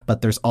but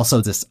there's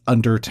also this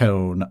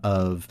undertone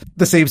of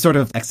the same sort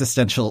of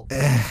existential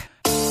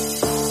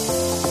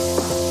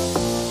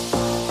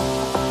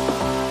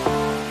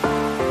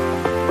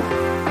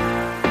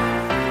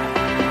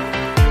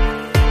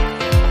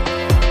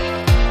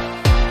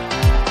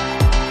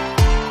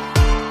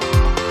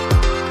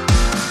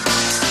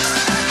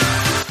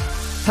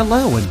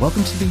Hello and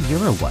welcome to the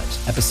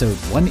EuroWhat, episode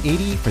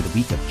 180 for the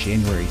week of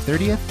January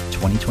 30th,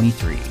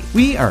 2023.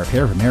 We are a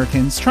pair of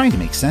Americans trying to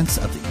make sense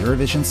of the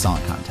Eurovision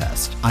Song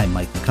Contest. I'm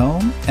Mike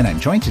McComb, and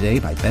I'm joined today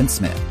by Ben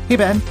Smith. Hey,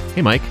 Ben.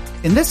 Hey, Mike.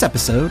 In this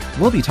episode,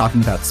 we'll be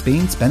talking about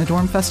Spain's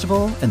Benidorm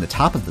Festival and the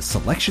top of the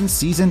selection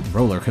season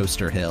roller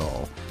coaster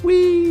hill.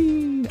 Whee!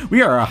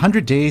 We are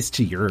 100 days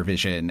to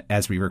Eurovision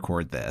as we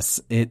record this.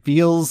 It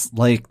feels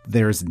like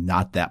there's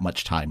not that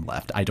much time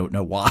left. I don't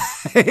know why.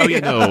 Oh,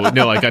 yeah,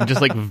 no, like I'm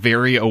just like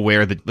very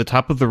aware that the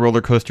top of the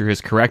roller coaster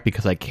is correct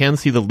because I can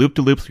see the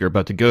loop-de-loops you're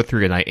about to go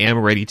through and I am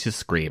ready to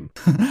scream.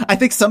 I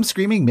think some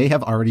screaming may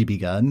have already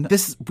begun.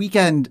 This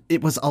weekend,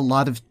 it was a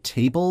lot of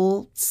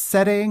table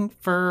setting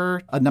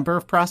for a number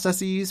of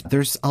processes.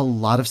 There's a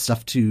lot of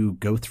stuff to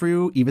go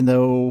through, even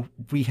though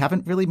we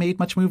haven't really made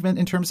much movement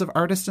in terms of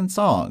artists and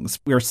songs.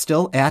 We're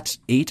still at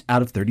 8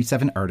 out of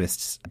 37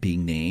 artists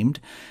being named,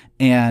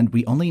 and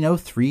we only know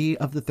 3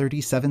 of the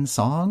 37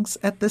 songs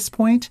at this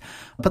point,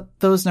 but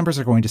those numbers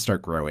are going to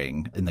start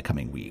growing in the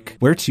coming week.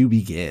 Where to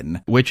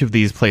begin? Which of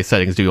these place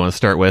settings do we want to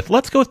start with?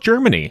 Let's go with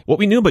Germany. What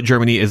we knew about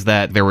Germany is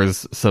that there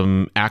was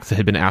some acts that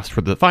had been asked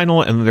for the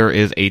final, and there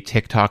is a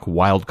TikTok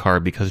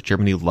wildcard because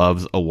Germany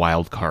loves a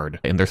wildcard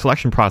in their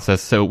selection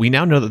process. So we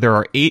now know that there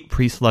are 8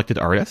 pre-selected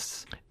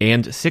artists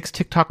and 6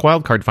 TikTok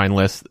wildcard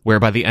finalists, where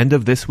by the end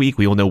of this week,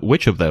 we will know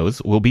which of those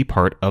will be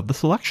part of the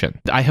selection.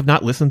 I have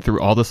not listened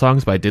through all the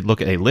songs, but I did look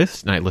at a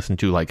list, and I listened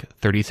to like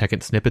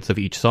 30-second snippets of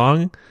each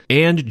song.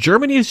 And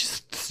Germany is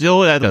just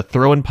still at a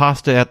throwing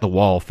pasta at the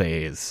wall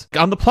phase.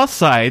 On the plus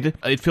side,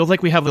 it feels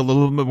like we have a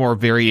little bit more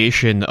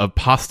variation of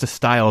pasta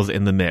styles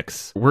in the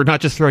mix. We're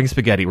not just throwing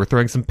spaghetti, we're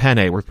throwing some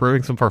penne, we're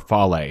throwing some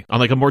farfalle. On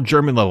like a more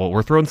German level,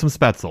 we're throwing some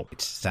spätzle. It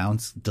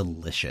sounds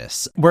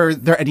delicious. Were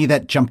there any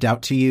that jumped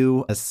out to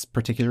you as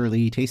particularly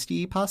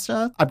tasty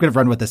pasta? I'm going to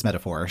run with this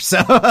metaphor, so...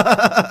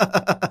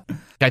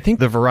 I think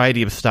the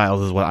variety of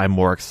styles is what I'm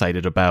more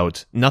excited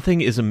about. Nothing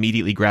is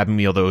immediately grabbing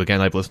me, although,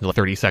 again, I've listened to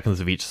 30 seconds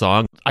of each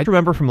song. I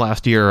remember from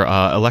last year,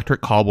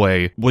 Electric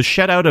Callboy was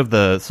shut out of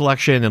the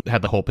selection and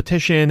had the whole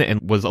petition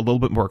and was a little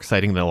bit more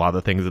exciting than a lot of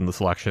the things in the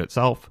selection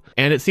itself.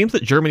 And it seems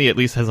that Germany at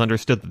least has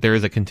understood that there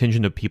is a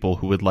contingent of people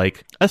who would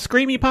like a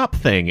screamy pop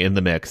thing in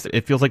the mix.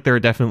 It feels like there are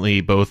definitely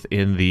both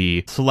in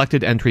the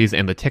selected entries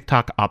and the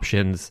TikTok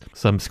options,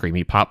 some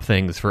screamy pop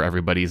things for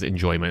everybody's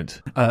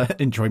enjoyment.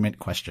 Enjoyment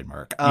question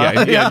mark.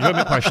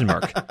 Enjoyment question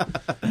mark.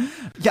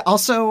 Yeah,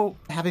 also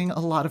having a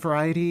lot of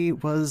variety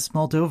was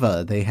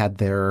Moldova. They had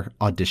their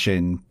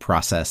audition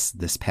process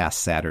this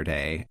past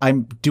Saturday.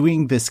 I'm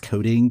doing this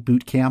coding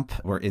boot camp.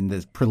 We're in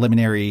the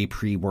preliminary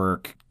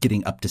pre-work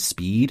getting up to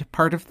speed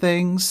part of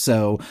things.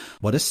 So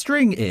what a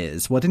string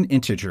is, what an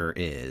integer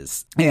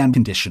is, and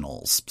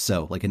conditionals.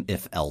 So like an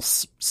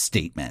if-else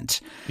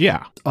statement.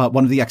 Yeah.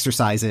 One of the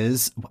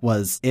exercises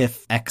was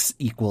if X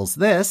equals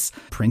this,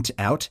 print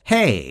out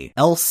hey,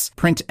 else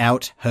print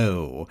out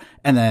ho.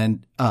 And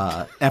then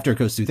after it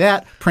goes through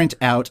that, print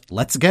out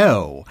let's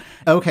go.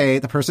 Okay,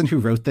 the person who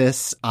wrote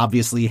this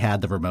obviously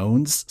had the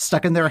Ramones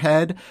stuck in their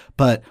head,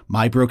 but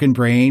my broken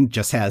brain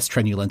just has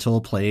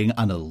Trenulental playing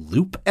on a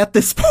loop at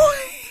this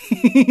point.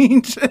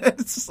 It's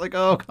just like,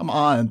 oh, come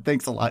on.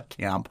 Thanks a lot,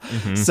 camp.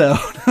 Mm-hmm. So,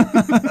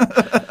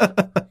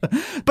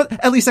 but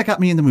at least that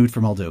got me in the mood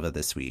for Moldova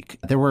this week.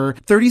 There were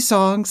 30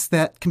 songs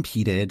that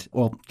competed.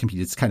 Well,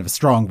 competed is kind of a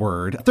strong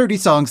word. 30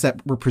 songs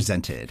that were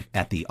presented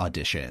at the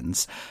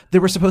auditions. There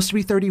were supposed to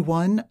be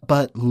 31,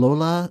 but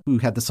Lola, who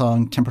had the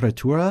song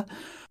Temperatura,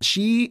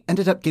 she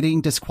ended up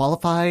getting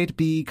disqualified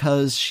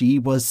because she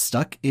was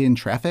stuck in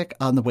traffic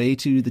on the way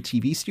to the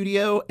TV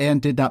studio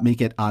and did not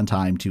make it on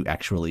time to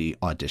actually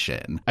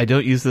audition. I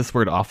don't use this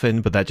word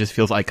often, but that just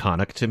feels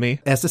iconic to me.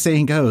 As the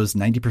saying goes,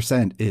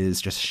 90% is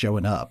just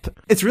showing up.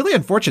 It's really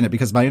unfortunate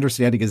because my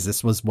understanding is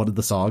this was one of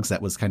the songs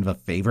that was kind of a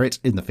favorite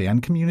in the fan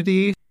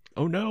community.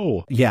 Oh,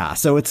 no. Yeah,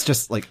 so it's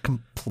just like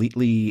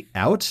completely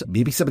out.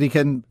 Maybe somebody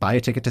can buy a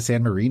ticket to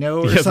San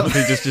Marino or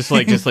something. just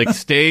like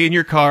stay in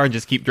your car and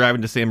just keep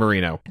driving to San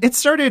Marino. It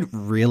started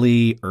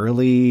really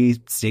early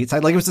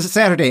stateside. Like it was a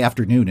Saturday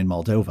afternoon in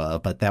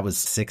Moldova, but that was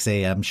 6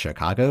 a.m.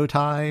 Chicago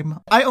time.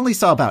 I only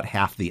saw about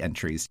half the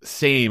entries.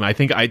 Same. I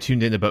think I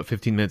tuned in about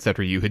 15 minutes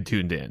after you had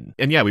tuned in.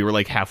 And yeah, we were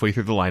like halfway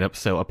through the lineup,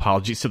 so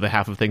apologies to the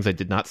half of things I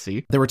did not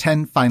see. There were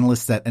 10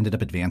 finalists that ended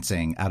up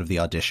advancing out of the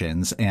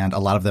auditions, and a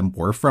lot of them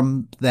were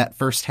from that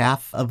first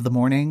half of the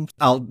morning.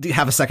 I'll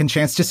have a second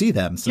chance to see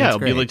them. So yeah, it'll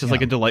great. be like just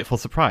like a delightful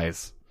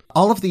surprise.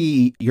 All of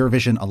the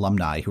Eurovision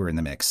alumni who are in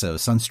the mix, so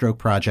Sunstroke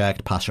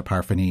Project, Pasha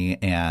Parfany,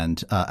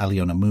 and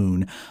Aliona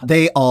Moon,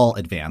 they all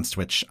advanced,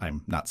 which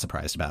I'm not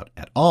surprised about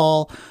at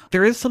all.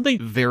 There is something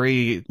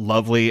very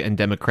lovely and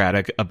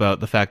democratic about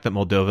the fact that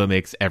Moldova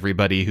makes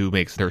everybody who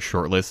makes their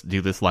shortlist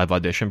do this live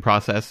audition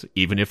process,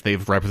 even if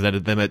they've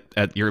represented them at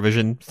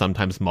Eurovision,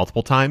 sometimes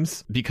multiple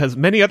times, because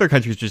many other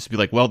countries just be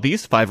like, well,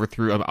 these 5 are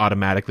through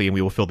automatically and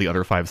we will fill the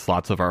other 5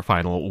 slots of our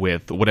final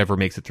with whatever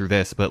makes it through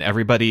this, but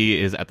everybody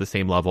is at the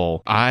same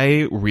level.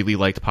 I really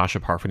liked Pasha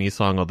Parfany's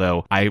song,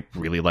 although I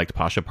really liked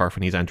Pasha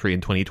Parfany's entry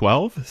in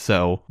 2012,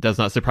 so does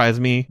not surprise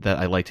me that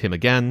I liked him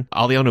again.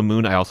 Aliona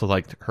Moon, I also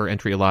liked her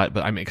entry a lot,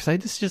 but I'm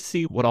excited to just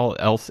see what all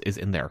else is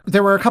in there.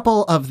 There were a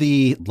couple of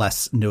the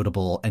less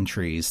notable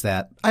entries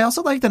that I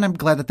also liked, and I'm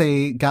glad that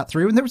they got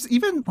through, and there was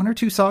even 1 or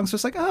 2 songs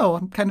just like, oh,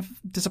 I'm kind of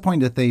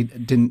disappointed that they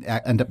didn't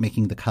end up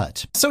making the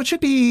cut. So it should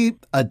be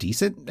a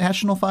decent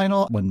national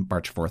final when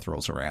March 4th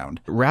rolls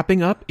around.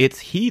 Wrapping up its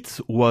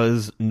heats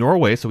was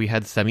Norway, so we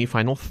had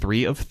semifinal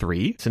 3 of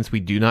 3. Since we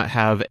do not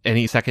have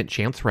any second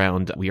chance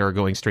round, we are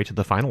going straight to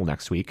the final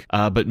next week.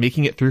 But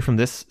making it through from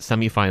this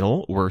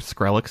semifinal were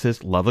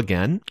Skrillex' Love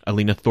Again,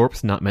 Alina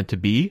Thorpe's Not Meant to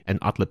Be, and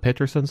Atle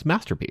Peterson's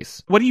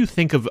Masterpiece. What do you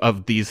think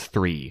of these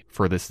 3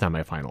 for this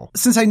semifinal?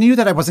 Since I knew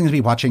that I wasn't going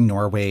to be watching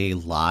Norway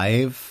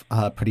live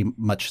pretty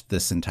much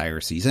this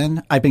entire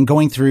season, I've been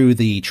going through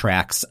the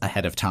tracks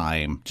ahead of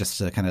time just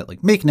to kind of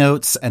like make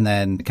notes and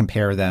then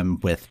compare them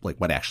with like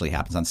what actually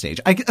happens on stage.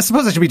 I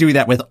suppose I should be doing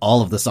that with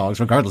all of the songs,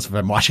 regardless if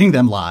I'm watching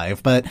them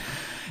live. But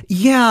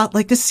yeah,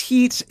 like this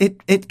heat,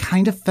 it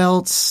kind of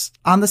felt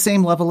on the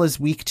same level as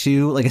week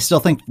 2. Like I still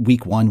think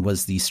week 1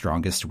 was the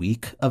strongest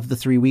week of the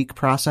 3-week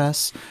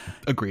process.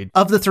 Agreed.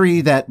 Of the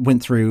 3 that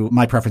went through,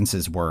 my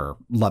preferences were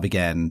Love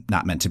Again,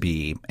 Not Meant to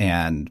Be,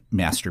 and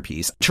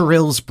Masterpiece.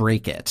 Chirill's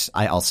Break It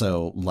I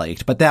also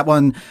liked, but that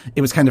one,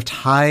 it was kind of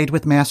tied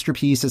with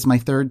Masterpiece as my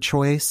third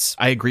choice.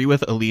 I agree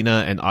with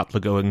Alina and Atle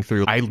going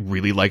through. I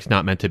really liked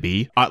Not Meant to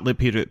Be. Atle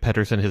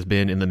Peterson has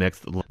been in the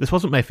mix. This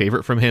wasn't my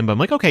favorite from him, but I'm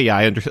like, okay,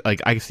 yeah,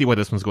 I see why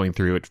this one's going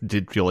through. It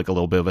did feel like a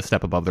little bit of a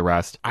step above the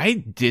rest. I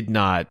did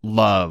not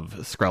love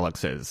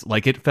Skrillex's.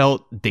 Like, it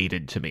felt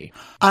dated to me.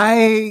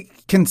 I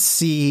can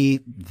see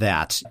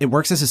that. It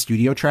works as a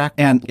studio track,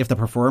 and if the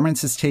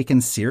performance is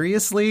taken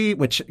seriously,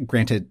 which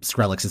granted,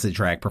 Skrillex is a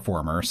drag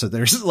performer, so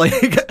there's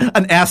like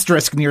an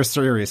asterisk near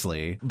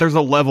seriously. There's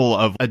a level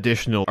of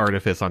additional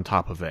artifice on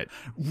top of it.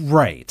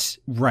 Right.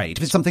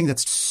 If it's something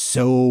that's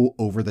so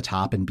over the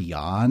top and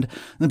beyond,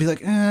 then be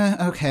like,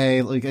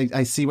 okay, like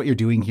I see what you're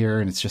doing here,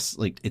 and it's just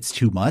like, it's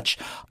too much.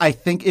 I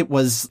think it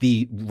was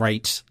the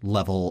right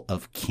level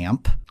of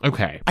camp.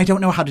 Okay. I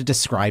don't know how to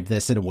describe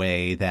this in a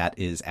way that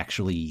is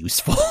actually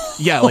useful.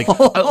 Yeah, like,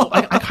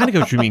 I kind of get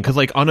what you mean, because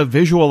like on a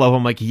visual level,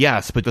 I'm like,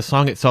 yes, but the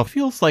song itself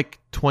feels like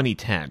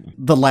 2010.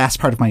 The last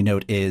part of my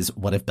note is,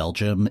 what if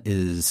Belgium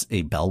is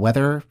a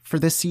bellwether for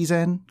this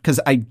season?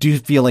 Because I do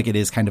feel like it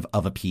is kind of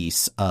a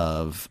piece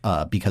of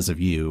Because of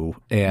You.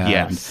 And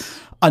yes.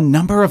 A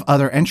number of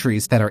other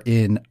entries that are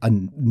in a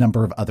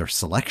number of other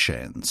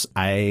selections.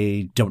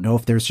 I don't know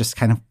if there's just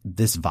kind of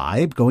this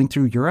vibe going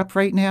through Europe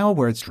right now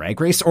where it's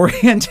drag race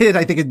oriented.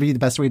 I think it'd be the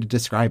best way to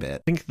describe it.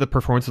 I think the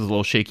performance was a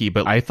little shaky,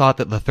 but I thought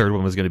that the third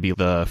one was going to be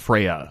the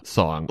Freya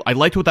song. I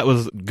liked what that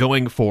was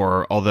going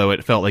for, although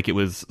it felt like it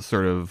was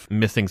sort of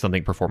missing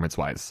something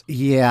performance-wise.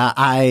 Yeah,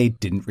 I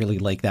didn't really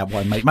like that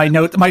one. My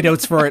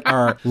notes for it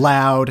are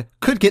loud,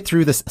 could get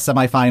through this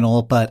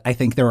semifinal, but I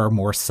think there are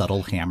more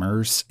subtle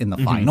hammers in the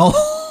final.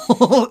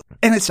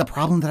 And it's a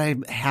problem that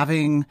I'm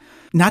having,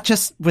 not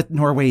just with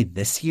Norway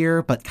this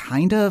year, but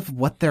kind of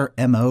what their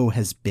MO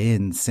has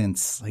been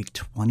since like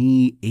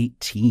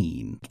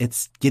 2018.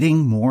 It's getting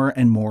more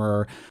and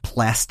more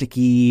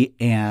plasticky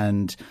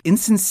and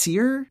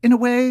insincere in a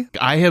way.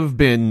 I have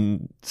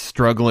been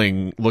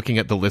struggling looking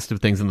at the list of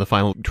things in the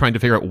final, trying to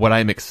figure out what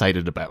I'm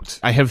excited about.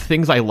 I have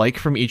things I like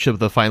from each of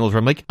the finals where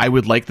I'm like, I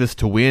would like this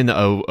to win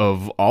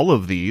of all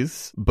of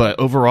these, but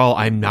overall,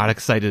 I'm not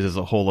excited as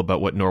a whole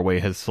about what Norway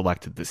has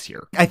selected this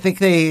year. I think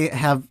they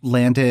have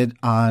landed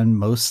on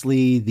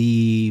mostly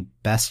the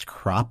best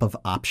crop of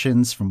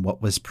options from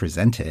what was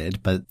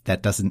presented, but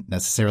that doesn't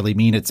necessarily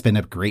mean it's been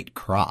a great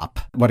crop.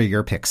 What are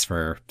your picks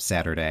for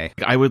Saturday?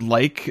 I would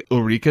like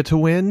Ulrika to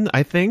win,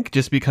 I think,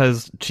 just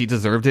because she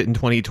deserved it in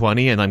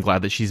 2020, and I'm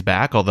glad that she's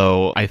back,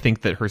 although I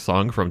think that her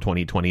song from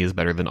 2020 is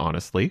better than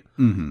Honestly.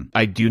 Mm-hmm.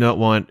 I do not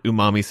want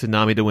Umami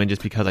Tsunami to win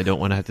just because I don't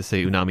want to have to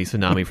say Unami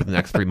Tsunami for the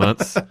next 3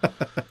 months.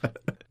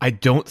 I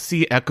don't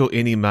see Echo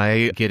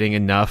Inimai getting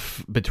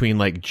enough between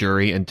like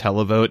jury and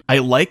televote. I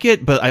like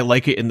it, but I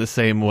like it in the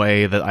same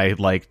way that I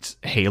liked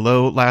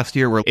Halo last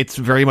year, where it's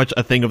very much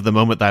a thing of the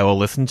moment that I will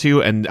listen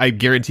to, and I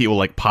guarantee it will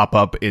like pop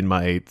up in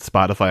my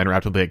Spotify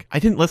Unwrapped will be like, I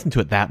didn't listen to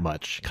it that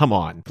much. Come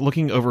on.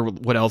 Looking over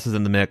what else is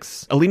in the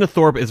mix, Alina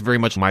Thorpe is very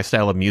much my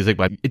style of music,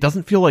 but it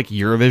doesn't feel like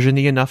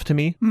Eurovision-y enough to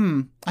me.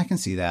 I can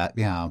see that,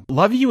 yeah.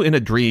 Love You in a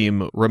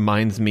Dream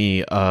reminds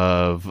me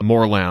of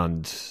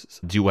Moorland's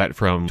duet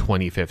from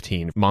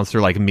 2015,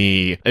 Monster Like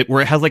Me,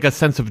 where it has like a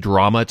sense of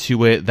drama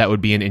to it that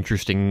would be an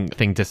interesting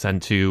thing to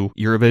send to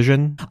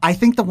Eurovision. I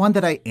think the one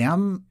that I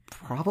am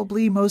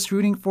probably most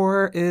rooting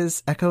for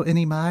is Echo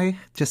Inimai,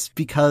 just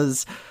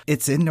because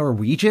it's in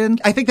Norwegian.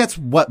 I think that's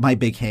what my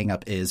big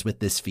hang-up is with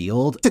this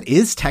field. It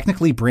is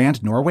technically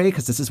brand Norway,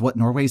 because this is what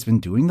Norway's been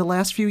doing the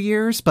last few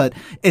years, but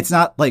it's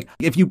not like,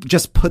 if you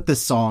just put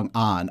this song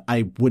on,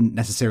 I wouldn't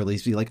necessarily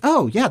be like,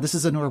 oh yeah, this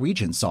is a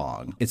Norwegian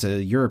song. It's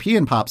a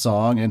European pop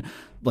song, and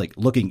like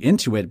looking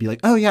into it, be like,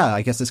 oh yeah,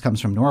 I guess this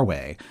comes from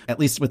Norway. At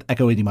least with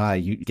Echo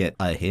Inimai, you get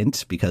a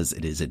hint because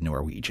it is in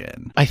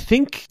Norwegian. I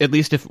think, at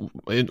least if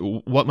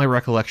what my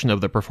recollection of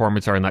the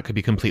performance are, and that could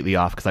be completely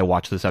off because I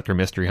watched this after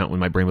Mystery Hunt when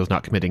my brain was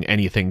not committing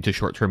anything to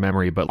short-term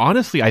memory, but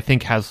honestly, I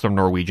think has some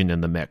Norwegian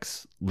in the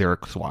mix,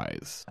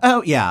 lyrics-wise.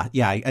 Oh yeah,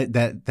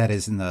 that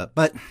is in the,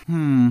 but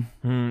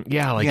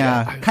yeah, like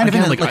kind of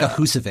in like a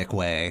Husavik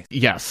way.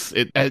 Yes,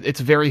 it's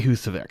very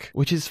Husavik,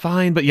 which is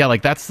fine, but yeah,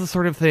 like that's the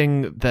sort of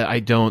thing that I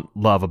don't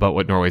love about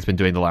what Norway's been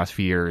doing the last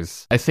few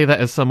years. I say that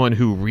as someone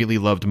who really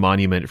loved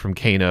Monument from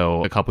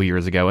Kano a couple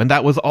years ago, and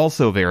that was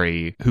also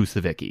very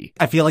Husavik-y.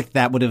 I feel like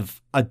that would have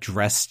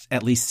addressed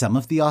at least some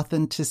of the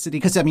authenticity,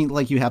 because I mean,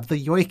 like, you have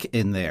the yoik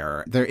in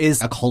there. There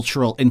is a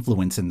cultural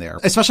influence in there,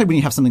 especially when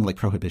you have something like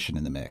Prohibition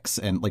in the mix.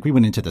 And like, we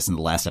went into this in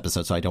the last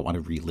episode, so I don't want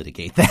to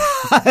relitigate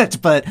that.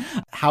 But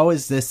how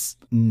is this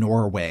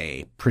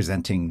Norway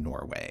presenting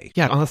Norway?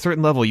 Yeah, on a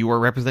certain level, you are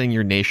representing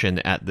your nation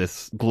at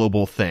this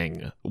global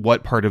thing.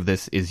 What part of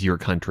this is your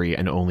country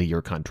and only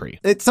your country?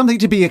 It's something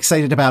to be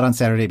excited about on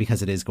Saturday,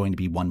 because it is going to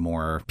be one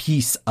more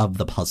piece of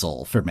the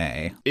puzzle for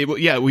May.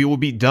 We will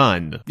be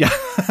done. Yeah.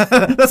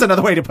 That's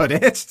another way to put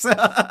it.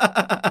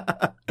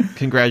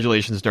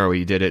 Congratulations, Norway.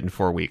 You did it in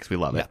 4 weeks. We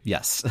love it.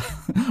 Yes.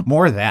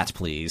 More of that,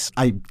 please.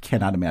 I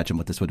cannot imagine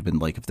what this would have been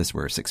like if this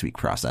were a 6-week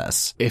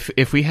process.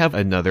 If we have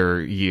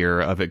another year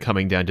of it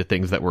coming down to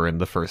things that were in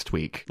the first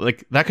week,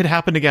 like, that could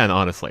happen again,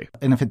 honestly.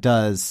 And if it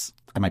does,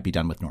 I might be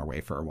done with Norway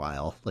for a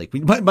while. Like,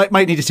 we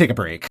might need to take a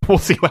break. We'll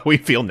see how we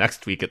feel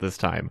next week at this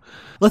time.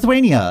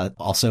 Lithuania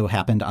also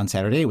happened on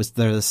Saturday. It was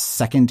the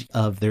second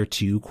of their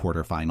 2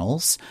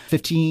 quarterfinals.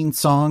 15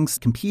 songs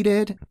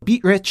competed.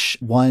 Beat Rich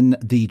won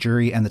the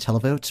jury and the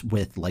televote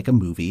with Like a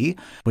Movie,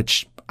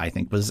 which I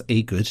think was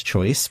a good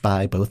choice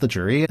by both the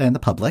jury and the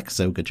public.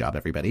 So good job,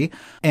 everybody.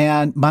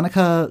 And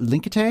Monika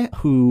Linkytė,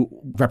 who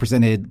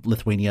represented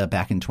Lithuania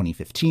back in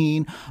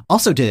 2015,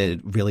 also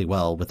did really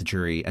well with the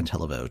jury and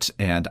televote.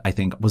 And I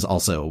think was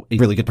also a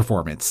really good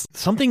performance.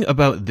 Something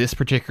about this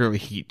particular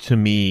heat, to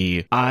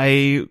me,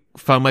 I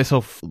found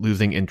myself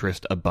losing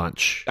interest a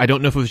bunch. I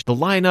don't know if it was the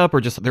lineup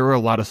or just there were a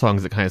lot of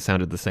songs that kind of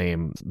sounded the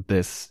same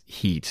this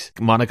heat.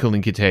 Monika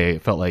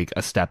Linkytė felt like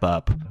a step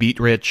up. Beat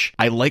Rich,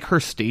 I like her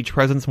stage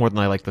presence more than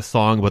I like the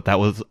song, but that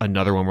was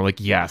another one where, like,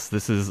 yes,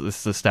 this is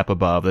a step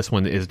above. This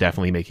one is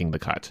definitely making the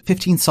cut.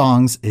 15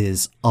 songs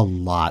is a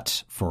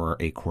lot for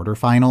a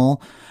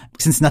quarterfinal.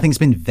 Since nothing's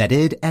been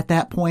vetted at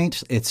that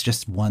point, it's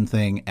just one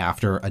thing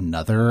after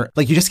another.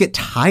 Like, you just get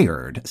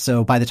tired.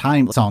 So by the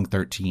time song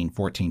 13,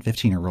 14,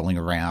 15 are rolling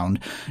around,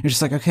 you're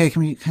just like, okay,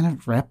 can we kind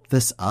of wrap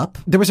this up?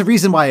 There was a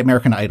reason why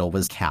American Idol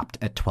was capped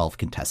at 12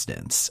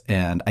 contestants.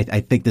 And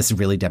I think this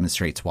really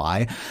demonstrates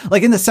why.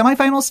 Like, in the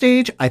semifinal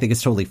stage, I think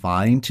it's totally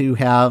fine to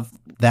have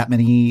that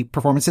many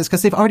performances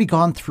because they've already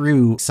gone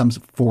through some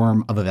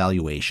form of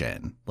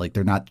evaluation. Like,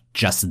 they're not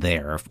just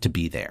there to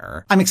be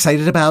there. I'm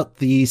excited about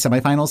the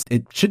semifinals.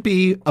 It should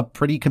be a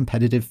pretty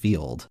competitive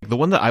field. The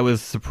one that I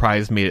was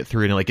surprised made it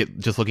through, and like, it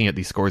just looking at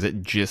these scores,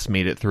 it just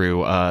made it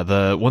through.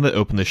 The one that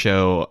opened the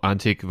show,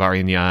 Antik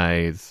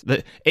Variņais,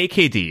 the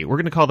AKD. We're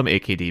going to call them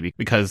AKD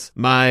because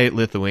my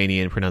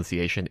Lithuanian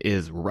pronunciation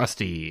is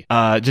rusty.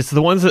 Just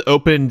the ones that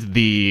opened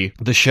the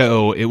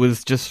show, it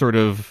was just sort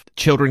of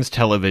children's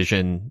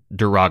television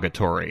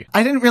derogatory.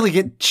 I didn't really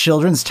get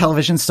children's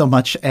television so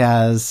much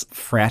as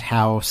frat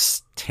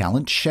house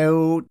talent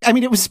show. I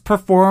mean, it was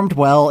performed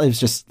well. It was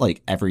just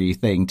like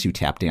everything to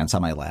tap dance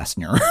on my last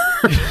nerve.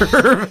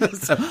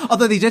 So,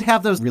 although they did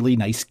have those really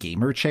nice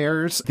gamer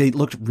chairs, they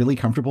looked really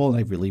comfortable, and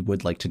I really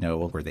would like to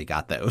know where they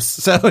got those.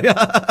 So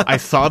yeah. I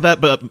saw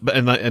that, but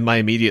and my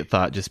immediate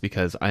thought, just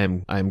because I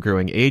am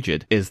growing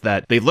aged, is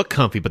that they look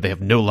comfy, but they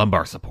have no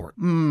lumbar support.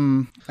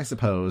 I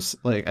suppose.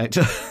 Like,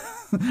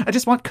 I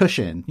just want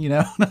cushion, you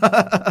know?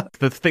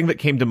 The thing that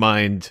came to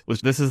mind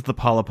was, this is the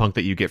Polapunk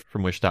that you get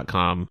from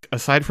Wish.com.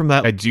 Aside from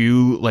that, I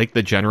do like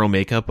the general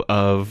makeup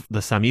of the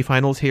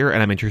semifinals here,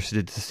 and I'm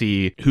interested to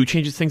see who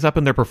changes things up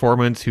in their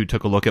performance, who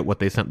took a look at what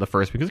they sent the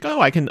first, because,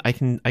 I can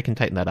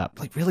tighten that up.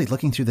 Like, really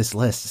looking through this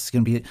list, it's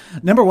going to be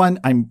number one.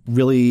 I'm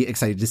really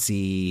excited to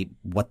see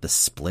what the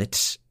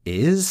split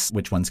is,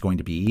 which one's going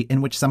to be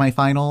in which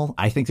semifinal.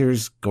 I think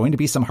there's going to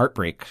be some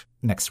heartbreak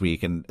next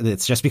week, and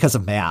it's just because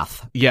of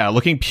math. Yeah,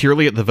 looking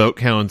purely at the vote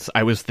counts,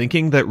 I was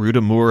thinking that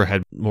Ruta Moore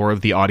had more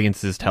of the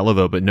audience's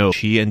televote, but no,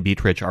 she and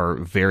Beatrich are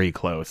very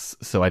close.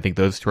 So I think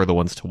those two are the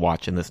ones to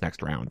watch in this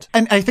next round.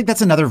 And I think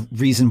that's another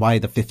reason why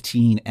the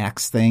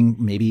 15X thing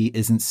maybe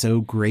isn't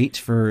so great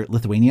for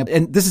Lithuania.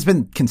 And this has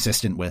been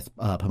consistent with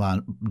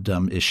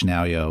Pabandom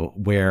Išnaujo,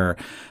 where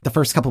the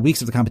first couple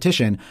weeks of the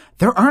competition,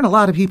 there aren't a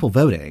lot of people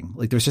voting.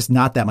 Like, there's just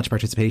not that much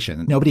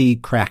participation. Nobody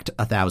cracked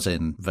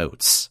 1,000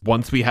 votes.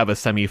 Once we have a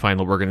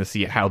semifinal, we're going to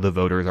see how the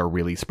voters are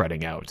really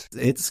spreading out.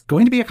 It's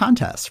going to be a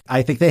contest.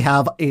 I think they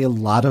have a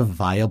lot of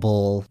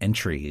viable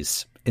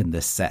entries in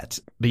this set.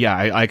 But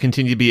yeah, I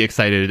continue to be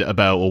excited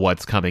about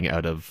what's coming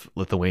out of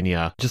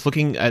Lithuania. Just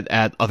looking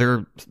at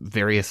other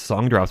various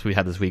song drops we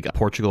had this week,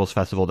 Portugal's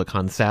Festival de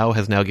Canção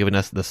has now given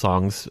us the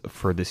songs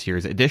for this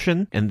year's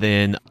edition. And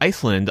then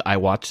Iceland, I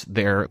watched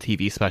their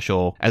TV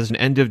special as an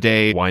end of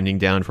day, winding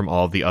down from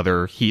all of the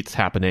other heats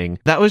happening.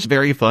 That was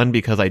very fun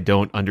because I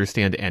don't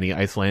understand any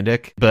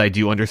Icelandic, but I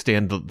do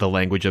understand the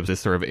language of this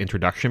sort of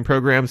introduction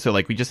program. So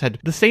like we just had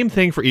the same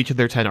thing for each of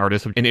their 10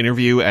 artists, an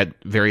interview at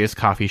various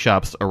coffee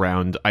shops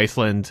around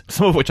Iceland,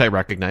 some of which I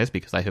recognize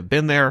because I have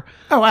been there.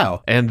 Oh,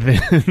 wow. And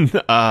then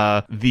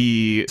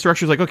the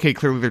structure's like, okay,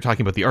 clearly they're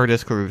talking about the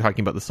artist, clearly they're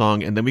talking about the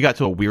song. And then we got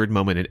to a weird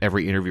moment in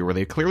every interview where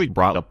they clearly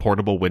brought a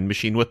portable wind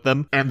machine with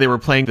them. And they were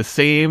playing the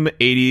same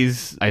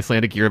 80s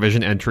Icelandic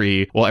Eurovision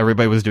entry while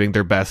everybody was doing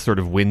their best sort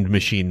of wind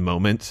machine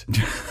moment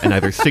and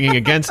either singing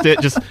against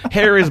it, just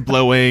hair is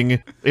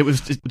blowing. It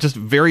was just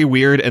very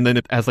weird. And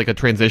then as like a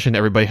transition,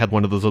 everybody had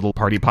one of those little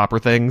party popper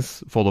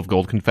things full of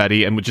gold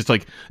confetti and would just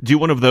like do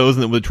one of those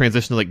and it would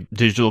transition to like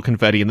digital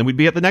confetti and then we'd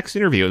be at the next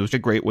interview. It was a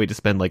great way to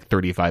spend like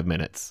 35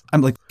 minutes. I'm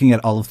like looking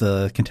at all of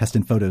the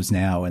contestant photos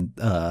now and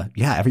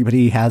yeah,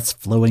 everybody has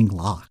flowing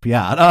lock.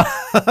 Yeah.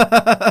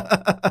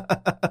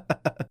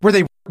 Were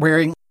they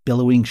wearing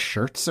billowing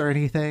shirts or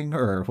anything,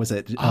 or was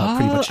it pretty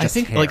much just I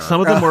think hair? like some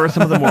of them were,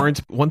 some of them weren't.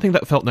 One thing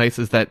that felt nice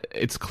is that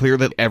it's clear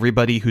that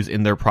everybody who's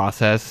in their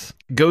process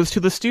goes to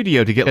the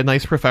studio to get a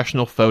nice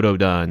professional photo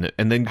done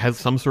and then has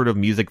some sort of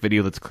music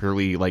video that's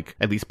clearly like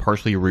at least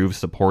partially Ruve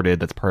supported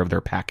that's part of their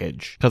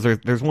package. Because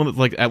there's one that's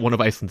like at one of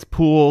Iceland's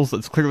pools.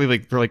 It's clearly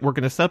like they're like, we're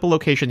going to set up a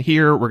location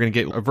here. We're going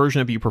to get a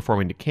version of you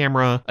performing to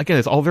camera. Again,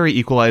 it's all very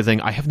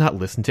equalizing. I have not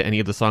listened to any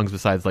of the songs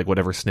besides like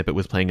whatever snippet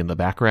was playing in the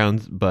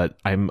background, but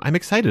I'm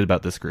excited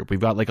about this group. We've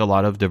got like a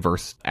lot of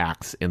diverse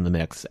acts in the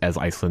mix, as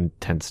Iceland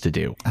tends to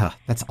do. Oh,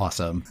 that's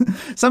awesome.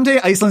 Someday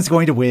Iceland's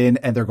going to win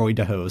and they're going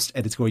to host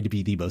and it's going to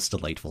be the most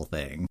delightful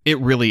thing. It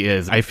really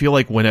is. I feel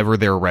like whenever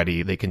they're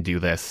ready, they can do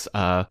this.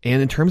 And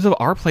in terms of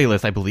our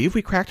playlist, I believe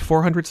we cracked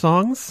 400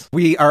 songs.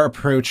 We are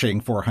approaching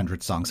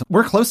 400 songs.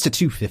 We're close to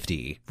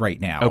 250 right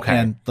now. Okay.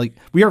 And like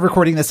we are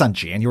recording this on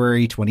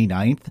January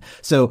 29th.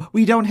 So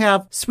we don't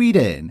have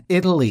Sweden,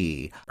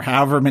 Italy,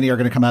 however many are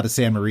going to come out of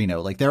San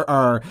Marino. Like there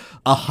are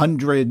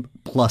 100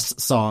 plus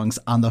songs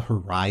on the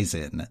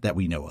horizon that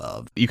we know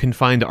of. You can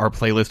find our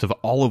playlist of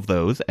all of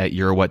those at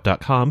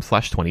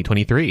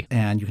eurowhat.com/2023.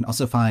 And you can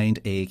also find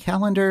a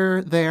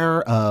calendar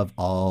there of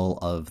all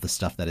of the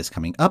stuff that is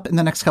coming up in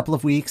the next couple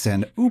of weeks.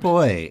 And oh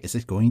boy, is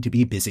it going to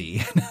be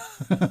busy.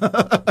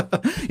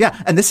 Yeah.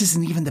 And this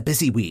isn't even the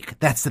busy week.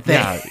 That's the thing.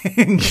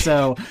 Yeah.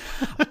 So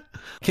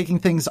kicking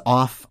things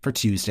off for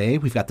Tuesday,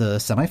 we've got the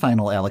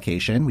semifinal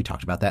allocation. We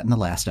talked about that in the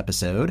last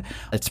episode.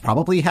 It's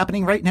probably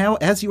happening right now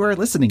as you are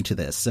listening to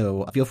this.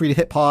 So feel free to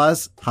hit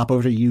pause, hop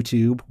over to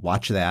YouTube,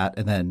 watch that,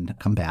 and then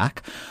come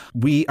back.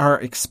 We are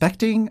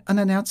expecting an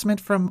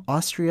announcement from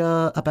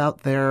Austria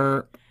about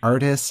their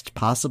artist,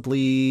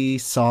 possibly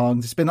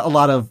songs. There's been a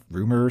lot of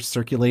rumors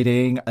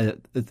circulating.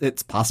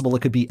 It's possible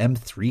it could be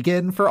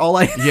M3gan for all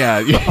I know.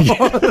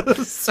 Yeah.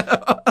 So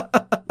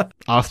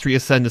Austria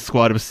send a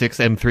squad of 6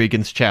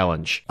 M3gans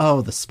challenge.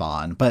 Oh, the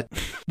spawn. But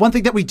one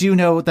thing that we do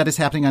know that is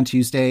happening on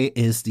Tuesday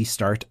is the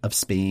start of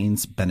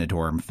Spain's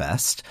Benidorm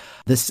Fest.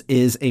 This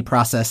is a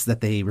process that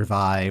they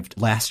revived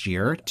last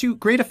year to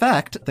great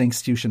effect,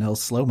 thanks to Chanel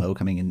Slow-Mo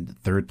coming in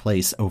third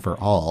place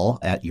overall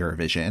at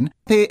Eurovision.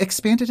 They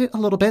expanded it a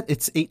little bit.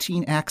 It's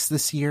 18 acts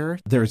this year.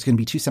 There's going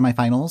to be 2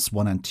 semifinals,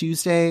 one on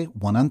Tuesday,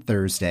 one on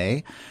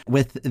Thursday,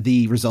 with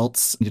the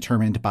results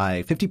determined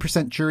by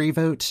 50% jury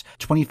vote,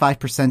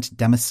 25%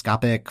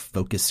 demoscopic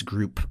focus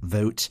group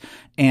vote,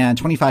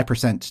 and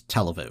 25%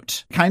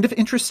 televote. Kind of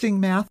interesting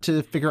math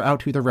to figure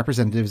out who the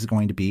representative is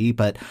going to be,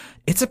 but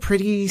it's a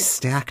pretty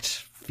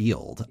stacked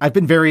field. I've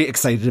been very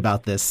excited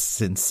about this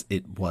since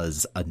it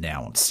was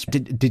announced.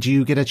 Did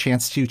you get a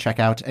chance to check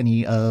out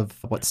any of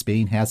what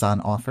Spain has on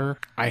offer?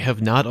 I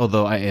have not,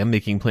 although I am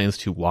making plans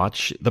to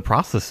watch the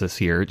process this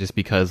year just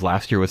because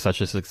last year was such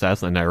a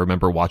success and I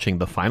remember watching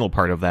the final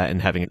part of that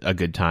and having a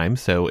good time.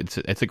 So it's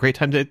a great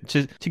time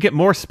to get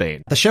more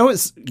Spain. The show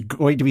is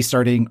going to be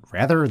starting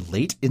rather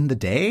late in the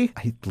day.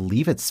 I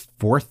believe it's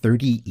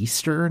 4:30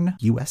 Eastern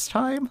US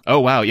time.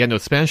 Oh, wow. Yeah, no,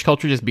 Spanish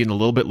culture just being a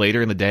little bit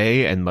later in the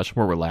day and much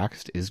more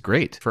relaxed is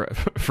great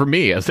for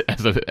me as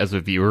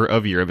a viewer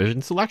of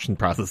Eurovision selection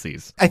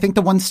processes. I think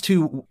the ones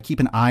to keep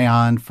an eye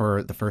on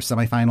for the first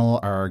semifinal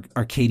are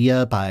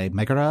Arcadia by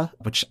Megara,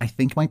 which I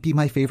think might be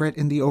my favorite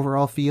in the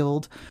overall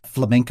field,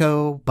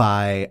 Flamenco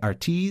by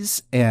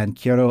Artis, and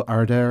Quiero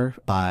Arder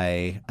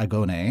by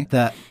Agone.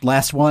 That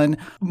last one,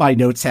 my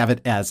notes have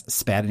it as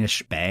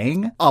Spanish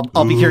Bang.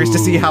 I'll be curious to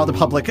see how the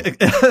public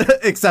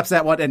accepts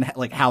that one and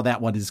like how that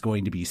one is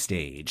going to be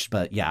staged.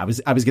 But yeah,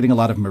 I was getting a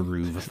lot of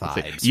Maruv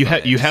vibes.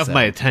 You have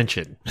my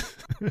attention.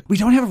 We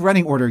don't have a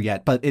running order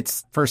yet, but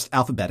it's first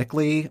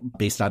alphabetically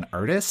based on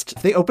artist.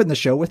 If they open the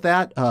show with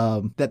that,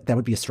 that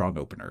would be a strong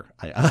opener.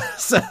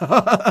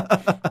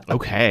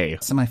 Okay.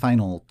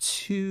 Semifinal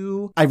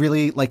 2. I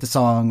really like the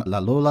song La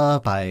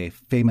Lola by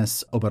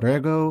Famous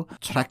Oborrego,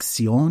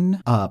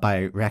 Tracción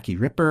by Racky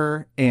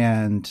Ripper,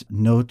 and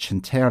No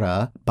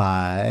Chintera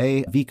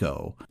by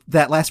Vico.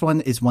 That last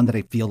one is one that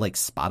I feel like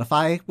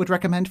Spotify would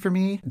recommend for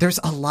me. There's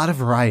a lot of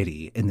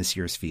variety in this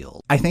year's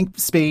field. I think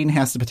Spain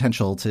has the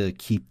potential to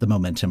keep the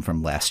momentum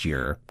from last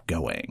year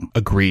going.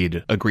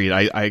 Agreed.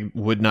 I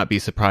would not be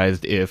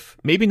surprised if,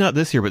 maybe not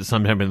this year, but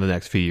sometime in the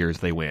next few years,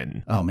 they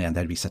win. Oh man,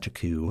 that'd be such a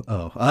coup.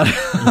 I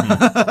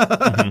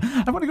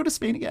want to go to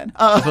Spain again.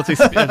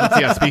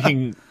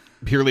 Speaking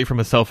purely from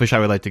a selfish, I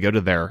would like to go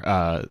to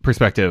their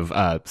perspective.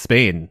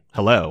 Spain,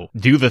 hello,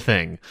 do the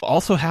thing.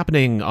 Also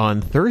happening on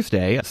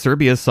Thursday,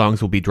 Serbia's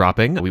songs will be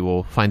dropping. We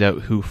will find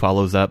out who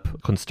follows up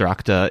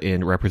Constracta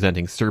in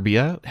representing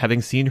Serbia.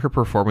 Having seen her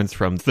performance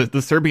from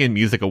the Serbian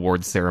Music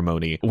Awards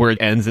ceremony, where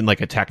it ends in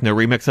like a techno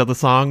remix of the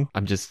song,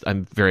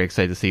 I'm very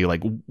excited to see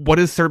like what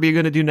is Serbia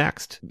going to do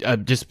next.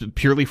 Just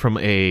purely from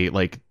a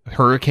like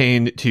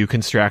Hurricane to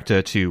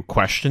Constracta to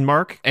question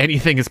mark,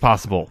 anything is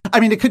possible. I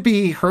mean, it could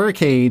be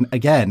Hurricane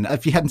again.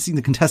 If you hadn't seen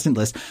the contestant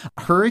list,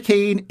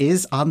 Hurricane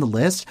is on the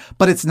list,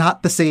 but it's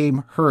not the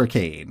same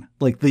Hurricane.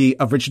 Like the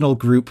original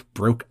group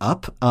broke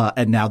up,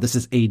 and now this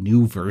is a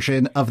new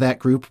version of that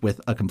group with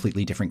a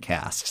completely different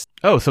cast.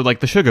 Oh, so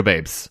like the Sugar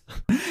Babes.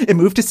 It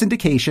moved to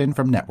syndication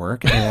from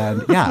network,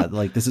 and yeah,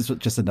 like this is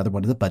just another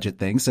one of the budget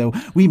things. So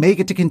we may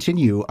get to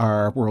continue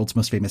our World's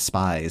Most Famous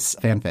Spies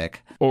fanfic.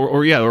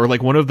 Or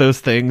like one of those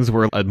things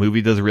where a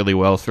movie does really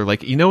well. So they're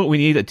like, you know what, we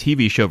need a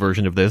TV show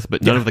version of this,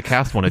 but none of the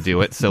cast want to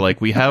do it. So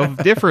like we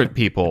have different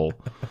people.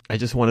 I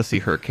just want to see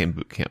Hurricane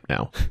Boot Camp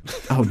now.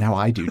 Oh, now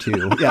I do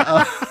too.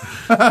 Yeah.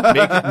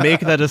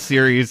 Make that a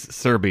series,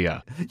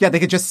 Serbia. Yeah, they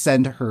could just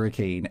send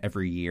Hurricane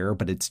every year,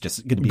 but it's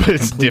just going to be a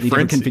completely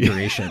different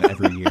configuration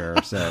every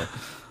year. So,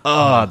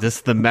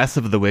 this the mess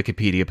of the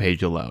Wikipedia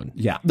page alone.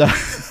 Yeah.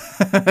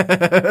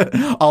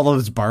 All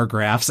those bar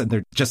graphs, and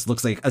there just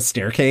looks like a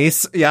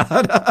staircase. Yeah.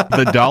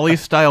 The Dolly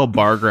style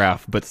bar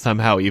graph, but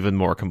somehow even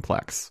more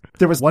complex.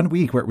 There was 1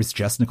 week where it was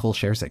just Nicole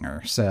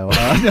Scherzinger. So,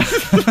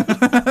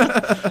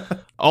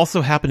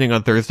 Also happening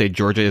on Thursday,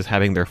 Georgia is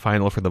having their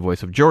final for The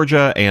Voice of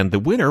Georgia, and the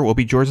winner will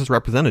be Georgia's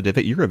representative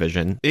at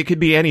Eurovision. It could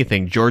be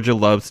anything. Georgia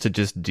loves to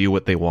just do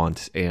what they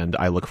want, and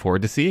I look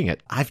forward to seeing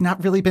it. I've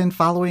not really been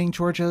following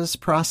Georgia's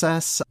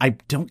process. I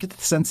don't get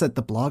the sense that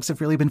the blogs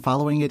have really been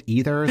following it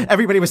either.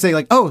 Everybody was saying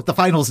like, oh, the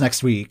final's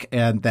next week,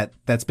 and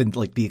that's been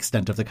like the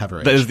extent of the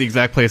coverage. That is the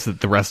exact place that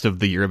the rest of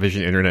the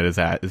Eurovision internet is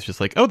at. It's just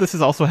like, oh, this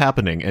is also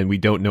happening, and we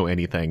don't know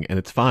anything, and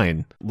it's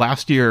fine.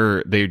 Last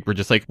year, they were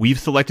just like, we've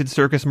selected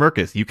Circus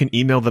Mercus. You can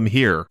email them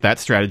here. That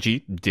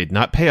strategy did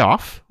not pay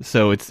off,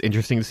 so it's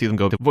interesting to see them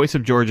go to Voice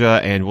of Georgia,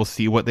 and we'll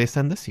see what they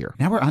send this year.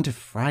 Now we're on to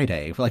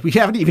Friday. Like, we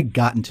haven't even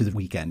gotten to the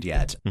weekend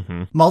yet.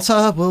 Mm-hmm.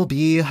 Malta will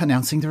be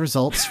announcing the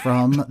results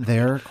from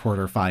their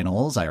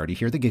quarterfinals. I already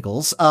hear the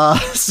giggles.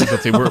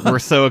 We're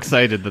so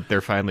excited that they're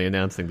finally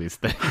announcing these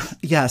things.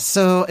 Yeah,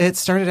 so it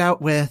started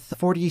out with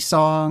 40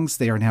 songs.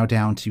 They are now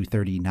down to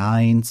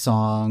 39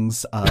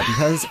 songs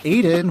because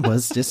Aiden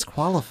was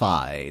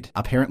disqualified.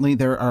 Apparently,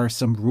 there are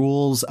some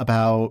rules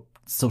about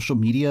social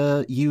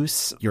media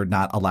use. You're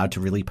not allowed to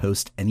really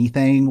post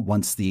anything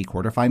once the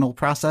quarterfinal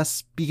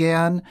process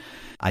began.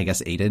 I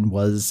guess Aiden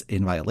was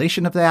in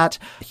violation of that.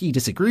 He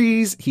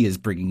disagrees. He is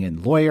bringing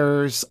in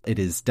lawyers. It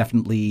is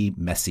definitely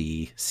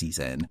messy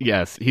season.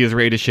 Yes, he is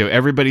ready to show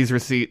everybody's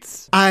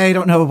receipts. I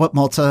don't know what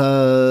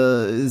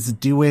Malta is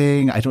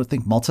doing. I don't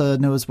think Malta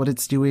knows what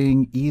it's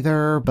doing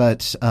either,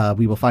 but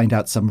we will find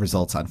out some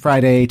results on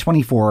Friday.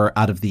 24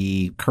 out of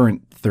the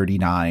current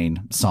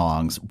 39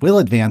 songs will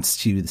advance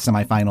to the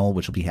semifinal,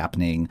 which will be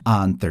happening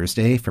on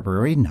Thursday,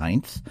 February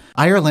 9th.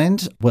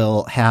 Ireland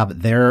will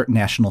have their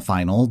national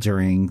final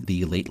during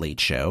the Late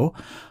Late Show.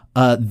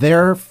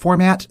 Their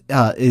format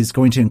is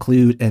going to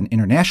include an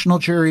international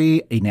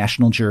jury, a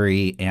national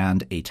jury,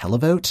 and a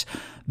televote.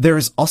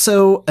 There's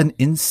also an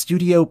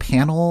in-studio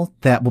panel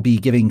that will be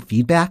giving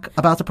feedback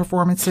about the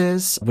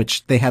performances,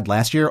 which they had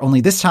last year,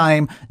 only this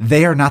time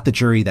they are not the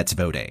jury that's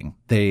voting.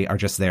 They are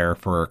just there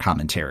for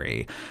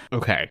commentary.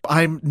 Okay.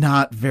 I'm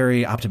not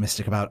very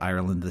optimistic about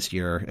Ireland this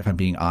year, if I'm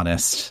being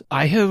honest.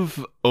 I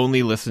have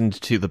only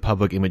listened to the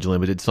Public Image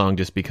Limited song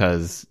just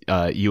because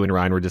you and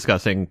Ryan were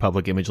discussing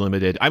Public Image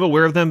Limited. I'm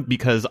aware of them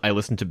because I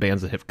listen to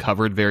bands that have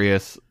covered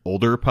various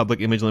older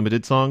Public Image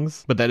Limited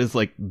songs, but that is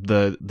like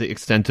the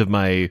extent of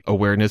my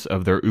awareness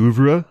of their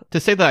oeuvre. To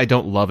say that I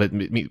don't love it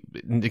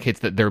indicates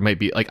that there might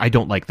be like I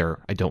don't like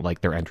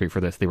their entry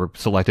for this. They were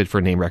selected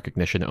for name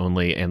recognition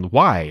only, and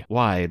why?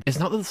 It's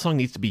not that the song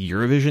needs to be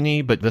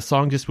Eurovision-y, but the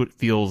song just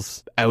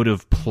feels out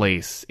of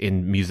place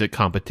in music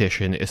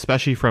competition,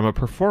 especially from a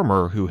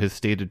performer who has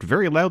stated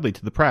very loudly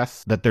to the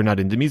press that they're not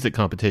into music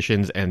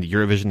competitions and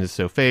Eurovision is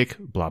so fake,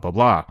 blah, blah,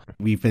 blah.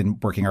 We've been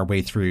working our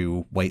way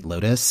through White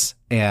Lotus,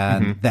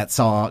 and that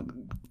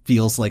song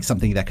feels like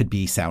something that could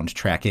be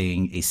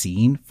soundtracking a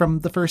scene from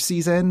the first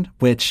season,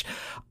 which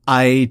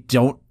I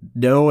don't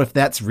know if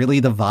that's really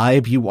the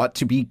vibe you want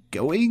to be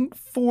going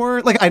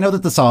for. Like, I know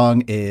that the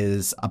song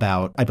is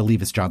about, I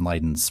believe it's John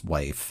Lydon's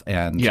wife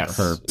and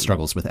her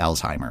struggles with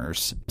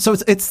Alzheimer's. So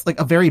it's like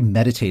a very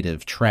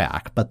meditative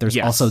track, but there's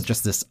also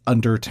just this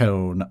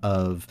undertone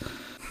of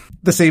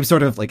the same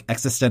sort of like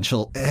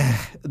existential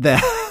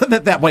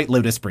that White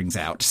Lotus brings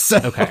out. So.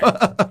 Okay.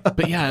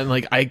 But yeah, and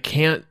like I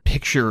can't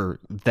picture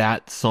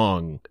that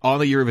song on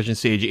the Eurovision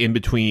stage in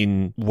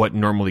between what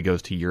normally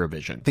goes to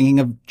Eurovision. Thinking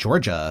of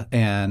Georgia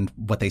and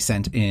what they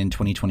sent in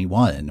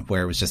 2021,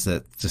 where it was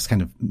just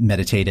kind of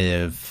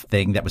meditative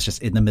thing that was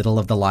just in the middle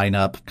of the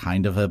lineup,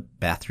 kind of a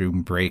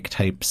bathroom break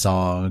type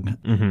song.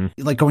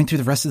 Like going through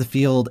the rest of the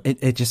field,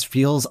 it just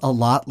feels a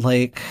lot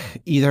like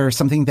either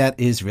something that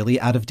is really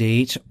out of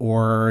date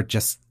or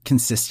just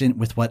consistent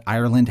with what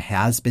Ireland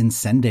has been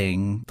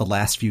sending the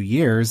last few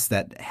years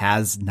that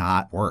has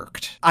not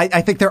worked.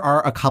 I think there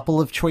are a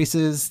couple of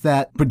choices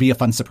that would be a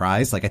fun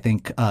surprise. Like I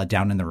think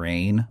Down in the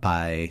Rain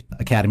by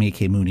Academy,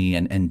 K Mooney,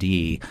 and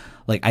ND.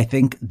 Like, I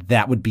think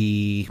that would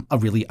be a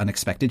really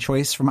unexpected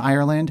choice from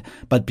Ireland,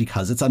 but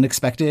because it's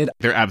unexpected,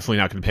 they're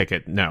absolutely not going to pick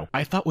it. No.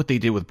 I thought what they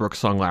did with Brooke's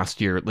song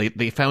last year,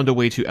 they found a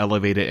way to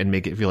elevate it and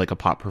make it feel like a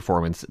pop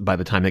performance by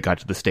the time it got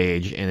to the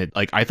stage. And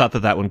I thought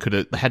that one could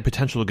have had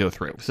potential to go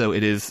through. So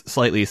it is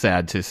slightly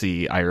sad to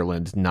see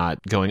Ireland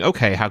not going,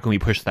 okay, how can we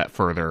push that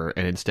further?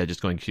 And instead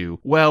just going to,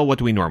 well, what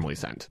do we normally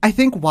send? I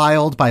think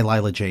Wild by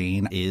Lila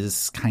Jane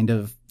is kind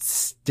of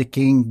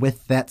sticking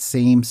with that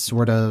same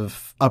sort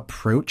of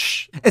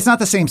approach. It's not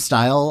the same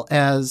style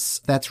as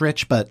That's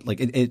Rich, but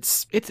like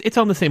it's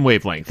on the same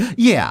wavelength.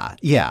 Yeah.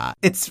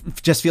 It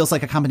just feels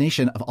like a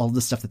combination of all the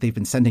stuff that they've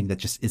been sending that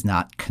just is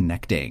not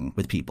connecting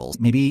with people.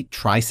 Maybe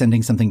try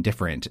sending something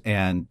different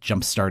and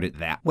jumpstart it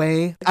that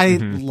way. I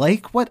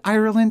like what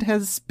Ireland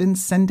has been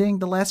sending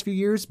the last few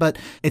years, but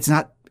it's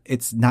not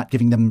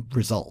giving them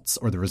results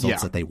or the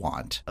results that they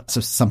want.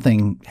 So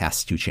something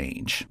has to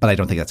change, but I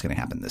don't think that's going to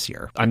happen this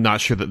year. I'm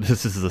not sure that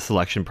this is the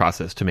selection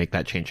process to make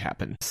that change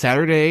happen.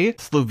 Saturday,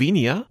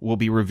 Slovenia will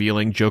be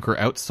revealing Joker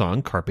Out's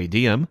song, Carpe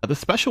Diem. The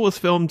special was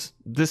filmed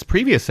this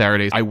previous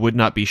Saturday. I would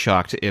not be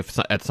shocked if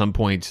at some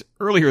point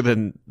earlier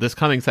than this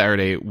coming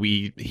Saturday,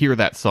 we hear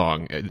that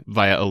song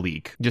via a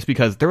leak, just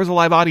because there was a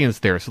live audience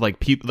there. So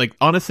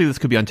honestly, this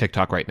could be on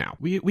TikTok right now.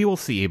 We will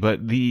see,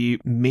 but the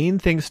main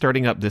thing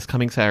starting up this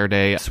coming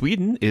Saturday,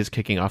 Sweden is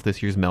kicking off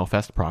this year's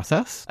Melfest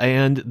process,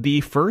 and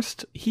the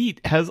first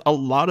heat has a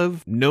lot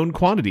of known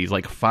quantities.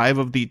 Like 5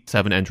 of the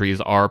 7 entries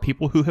are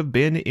people who have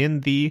been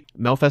in the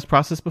Melfest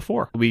process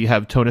before. We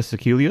have Tonis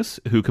Sakelius,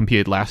 who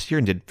competed last year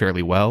and did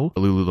fairly well,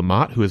 Lulu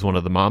Lamotte, who is one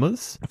of the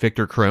mamas,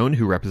 Victor Krohn,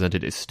 who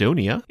represented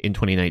Estonia in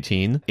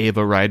 2019,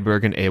 Eva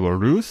Rydberg and Ewa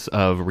Roos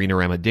of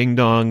Rina Ding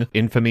Dong,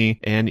 Infamy,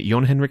 and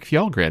Jon Henrik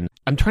Fjallgren.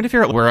 I'm trying to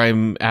figure out where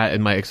I'm at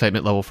in my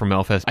excitement level for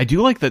Melfest. I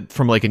do like that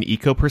from like an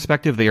eco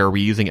perspective, they are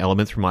reusing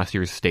elements from last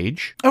year's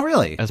stage. Oh,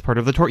 really? As part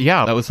of the tour.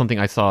 Yeah, that was something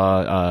I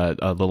saw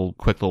a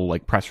quick little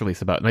like press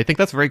release about. And I think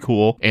that's very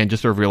cool. And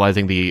just sort of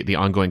realizing the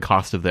ongoing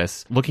cost of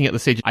this. Looking at the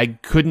stage, I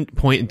couldn't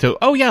point into,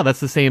 oh yeah, that's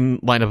the same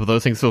lineup of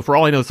those things. So for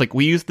all I know, it's like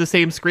we used the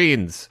same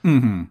screens.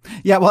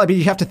 Yeah, well, I mean,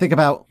 you have to think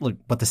about like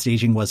what the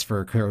staging was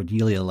for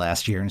Cordelia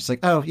last year. And it's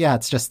like, oh yeah,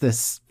 it's just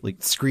this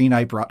like screen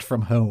I brought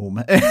from home.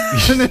 And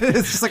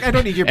it's just like, I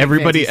don't need your big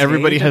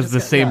Everybody has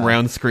the same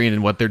round screen,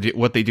 and what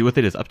they do with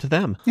it is up to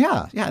them.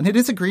 Yeah, and it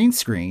is a green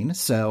screen,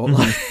 so.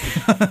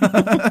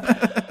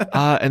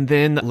 And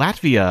then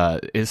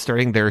Latvia is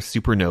starting their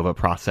Supernova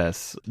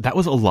process. That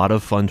was a lot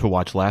of fun to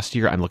watch last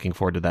year. I'm looking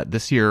forward to that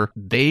this year.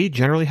 They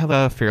generally have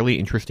a fairly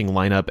interesting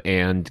lineup,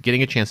 and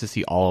getting a chance to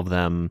see all of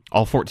them,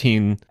 all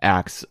 14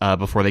 acts,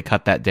 before they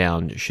cut that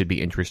down should be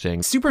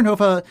interesting.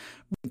 Supernova,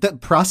 the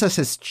process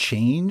has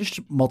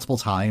changed multiple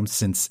times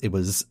since it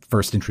was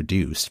first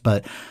introduced,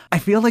 but I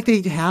feel like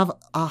they have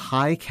a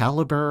high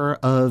caliber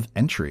of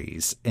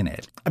entries in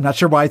it. I'm not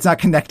sure why it's not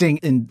connecting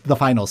in the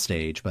final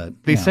stage, but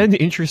they send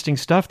interesting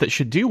stuff that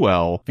should do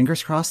well.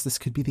 Fingers crossed this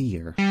could be the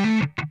year.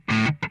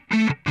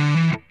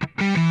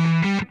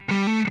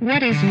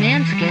 What is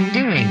Manskin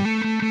doing?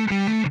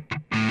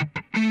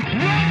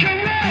 Rock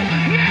and roll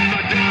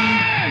never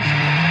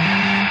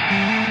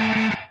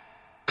dies!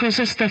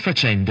 Cosa sta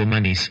facendo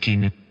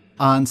Maneskin?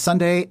 On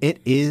Sunday,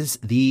 it is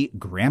the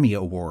Grammy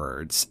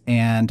Awards,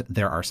 and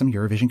there are some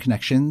Eurovision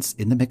connections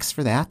in the mix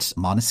for that.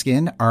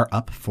 Måneskin are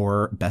up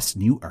for Best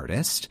New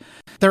Artist.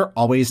 They're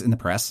always in the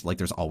press, like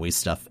there's always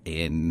stuff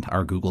in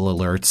our Google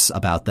alerts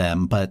about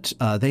them, but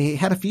they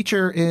had a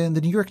feature in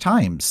the New York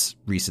Times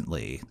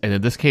recently. And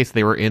in this case,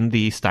 they were in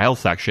the style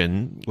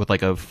section with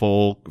like a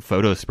full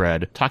photo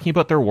spread talking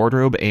about their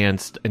wardrobe, and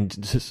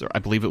just, I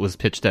believe it was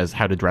pitched as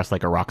how to dress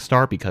like a rock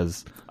star,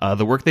 because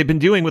the work they've been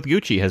doing with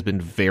Gucci has been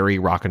very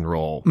rock and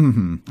roll.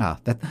 Mm-hmm.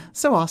 That's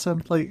so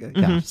awesome.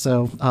 Yeah.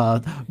 So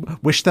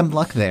wish them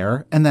luck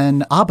there. And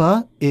then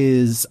ABBA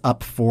is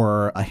up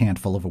for a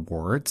handful of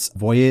awards.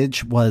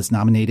 Voyage was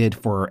nominated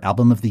for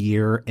Album of the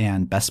Year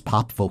and Best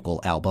Pop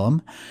Vocal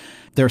Album.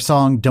 Their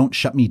song Don't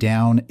Shut Me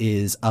Down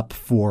is up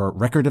for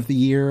Record of the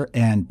Year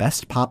and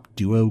Best Pop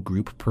Duo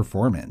Group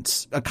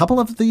Performance. A couple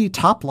of the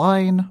top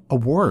line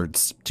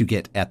awards to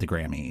get at the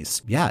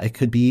Grammys. Yeah, it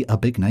could be a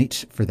big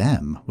night for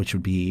them, which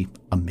would be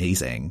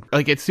amazing.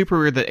 Like, it's super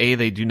weird that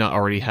they do not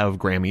already have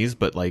Grammys,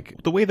 but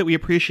like the way that we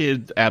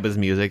appreciated ABBA's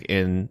music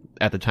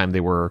at the time they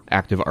were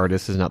active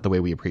artists is not the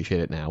way we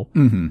appreciate it now.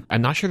 Mm-hmm.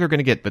 I'm not sure they're going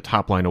to get the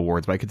top line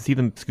awards, but I could see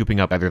them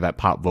scooping up either that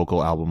pop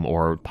vocal album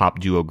or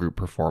pop duo group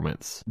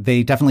performance.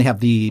 They definitely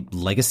have the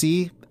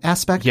legacy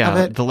aspect of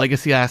it. The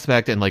legacy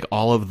aspect and like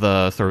all of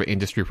the sort of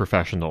industry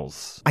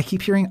professionals. I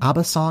keep hearing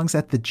ABBA songs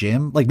at the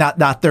gym, like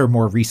not their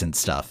more recent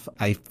stuff.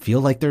 I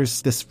feel like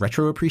there's this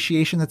retro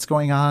appreciation that's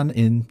going on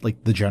in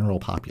like the general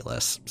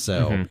populace.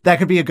 So that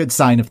could be a good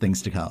sign of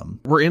things to come.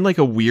 We're in like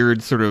a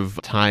weird sort of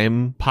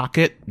time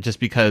pocket just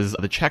because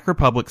the Czech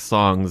Republic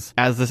songs,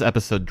 as this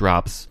episode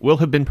drops, will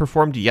have been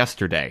performed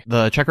yesterday.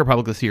 The Czech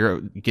Republic this year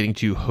getting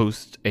to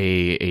host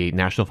a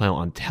national final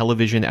on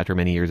television after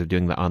many years of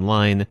doing that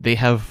online. They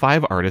have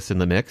 5 artists in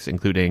the mix,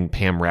 including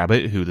Pam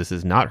Rabbit, who this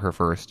is not her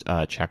first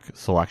Czech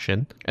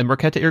selection, and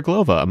Markéta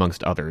Irglová,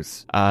 amongst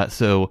others.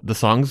 So the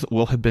songs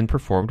will have been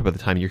performed by the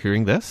time you're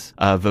hearing this.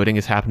 Voting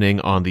is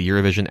happening on the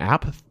Eurovision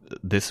app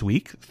this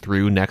week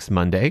through next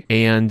Monday,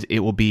 and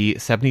it will be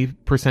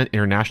 70%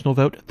 international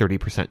vote,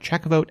 30%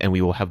 Czech vote, and we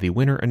will have the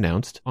winner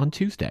announced on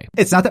Tuesday.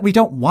 It's not that we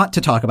don't want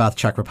to talk about the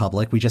Czech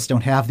Republic, we just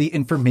don't have the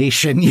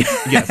information yet.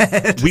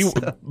 Yes,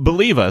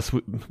 believe us,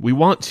 we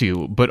want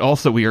to, but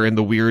also we are in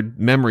the weird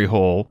memory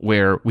hole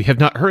where we have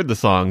not heard the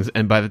songs,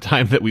 and by the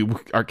time that we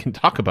can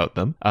talk about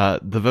them,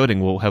 the voting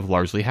will have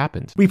largely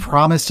happened. We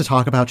promise to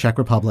talk about Czech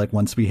Republic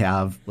once we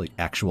have like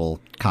actual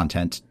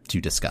content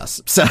to discuss.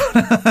 So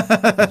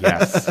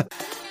yes.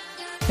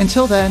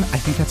 Until then, I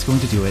think that's going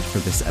to do it for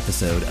this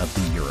episode of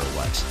the Euro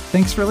What.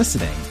 Thanks for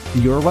listening. The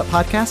Euro What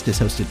podcast is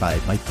hosted by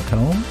Mike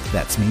McComb,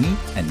 that's me,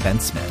 and Ben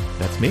Smith.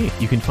 That's me.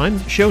 You can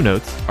find show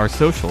notes, our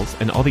socials,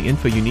 and all the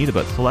info you need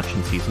about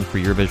selection season for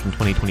Eurovision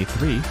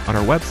 2023 on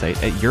our website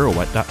at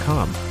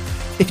eurowhat.com.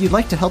 If you'd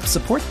like to help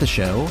support the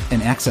show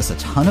and access a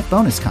ton of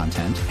bonus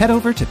content, head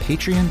over to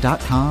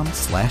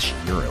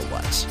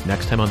patreon.com/EuroWhat.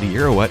 Next time on the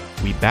Euro What,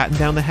 we batten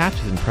down the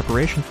hatches in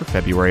preparation for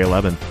February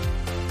 11th.